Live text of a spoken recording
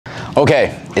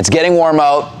Okay, it's getting warm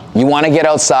out. You want to get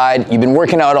outside, you've been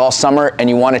working out all summer, and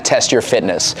you want to test your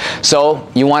fitness. So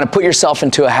you want to put yourself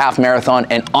into a half marathon,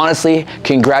 and honestly,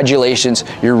 congratulations,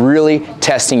 you're really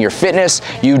testing your fitness.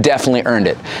 You definitely earned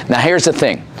it. Now here's the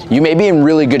thing. You may be in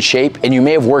really good shape, and you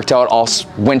may have worked out all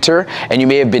winter, and you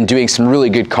may have been doing some really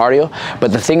good cardio,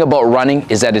 but the thing about running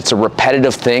is that it's a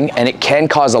repetitive thing, and it can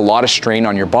cause a lot of strain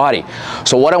on your body.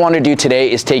 So what I want to do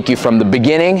today is take you from the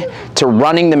beginning to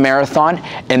running the marathon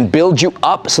and build you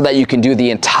up so that you can do the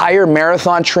entire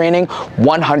marathon training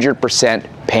 100%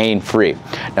 pain-free.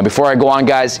 Now before I go on,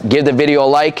 guys, give the video a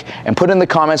like and put in the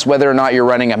comments whether or not you're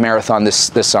running a marathon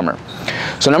this summer.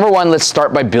 So number one, let's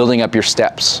start by building up your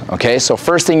steps, okay? So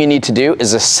first thing you need to do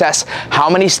is assess how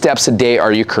many steps a day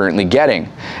are you currently getting.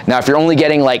 Now if you're only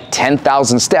getting like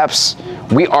 10,000 steps,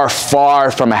 we are far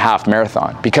from a half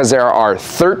marathon because there are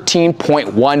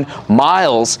 13.1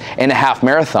 miles in a half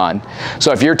marathon.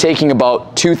 So if you're taking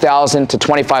about 2,000 to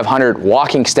 2,500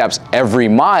 walking steps every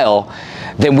mile,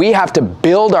 then we have to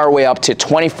build our way up to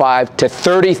 25 to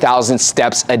 30,000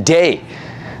 steps a day.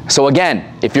 So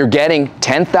again, if you're getting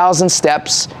 10,000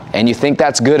 steps and you think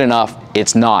that's good enough,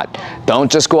 it's not.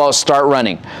 Don't just go out and start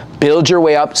running. Build your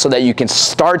way up so that you can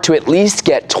start to at least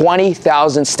get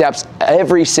 20,000 steps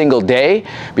every single day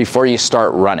before you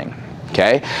start running.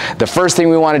 Okay? The first thing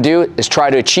we want to do is try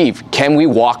to achieve, can we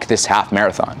walk this half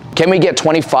marathon? Can we get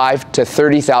 25 to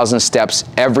 30,000 steps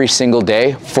every single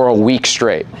day for a week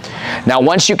straight? Now,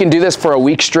 once you can do this for a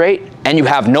week straight and you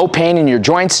have no pain in your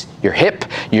joints, your hip,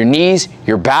 your knees,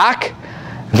 your back,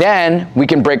 then we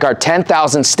can break our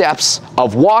 10,000 steps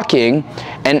of walking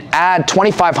and add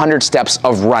 2,500 steps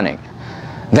of running.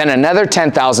 Then another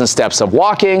 10,000 steps of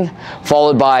walking,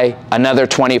 followed by another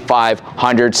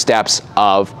 2,500 steps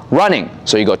of running.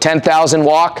 So you go 10,000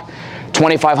 walk,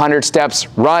 2,500 steps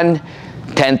run,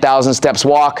 10,000 steps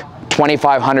walk,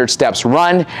 2,500 steps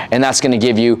run, and that's going to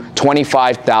give you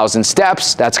 25,000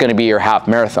 steps. That's going to be your half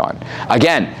marathon.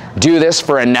 Again, do this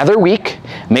for another week.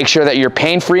 Make sure that you're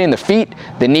pain-free in the feet,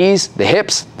 the knees, the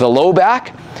hips, the low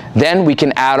back. Then we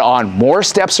can add on more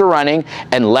steps of running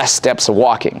and less steps of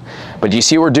walking. But you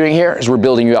see what we're doing here is we're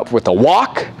building you up with a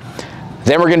walk,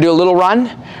 then we're going to do a little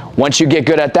run. Once you get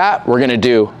good at that, we're going to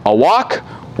do a walk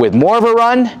with more of a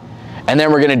run, and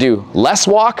then we're going to do less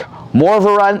walk, more of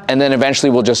a run, and then eventually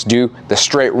we'll just do the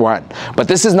straight run. But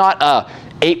this is not a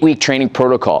 8-week training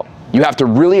protocol. You have to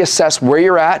really assess where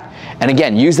you're at, and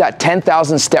again, use that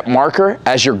 10,000 step marker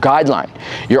as your guideline.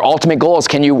 Your ultimate goal is,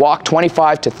 can you walk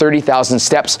 25 to 30,000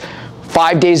 steps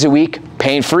 5 days a week,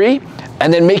 pain-free,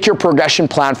 and then make your progression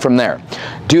plan from there.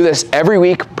 Do this every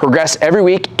week, progress every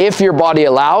week if your body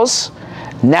allows.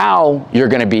 Now you're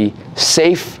gonna be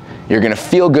safe, you're gonna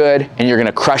feel good, and you're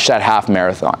gonna crush that half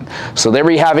marathon. So there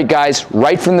we have it, guys,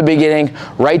 right from the beginning,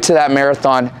 right to that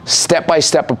marathon,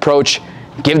 step-by-step approach.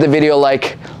 Give the video a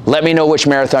like, let me know which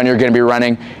marathon you're gonna be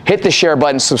running, hit the share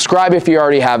button, subscribe if you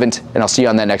already haven't, and I'll see you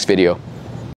on that next video.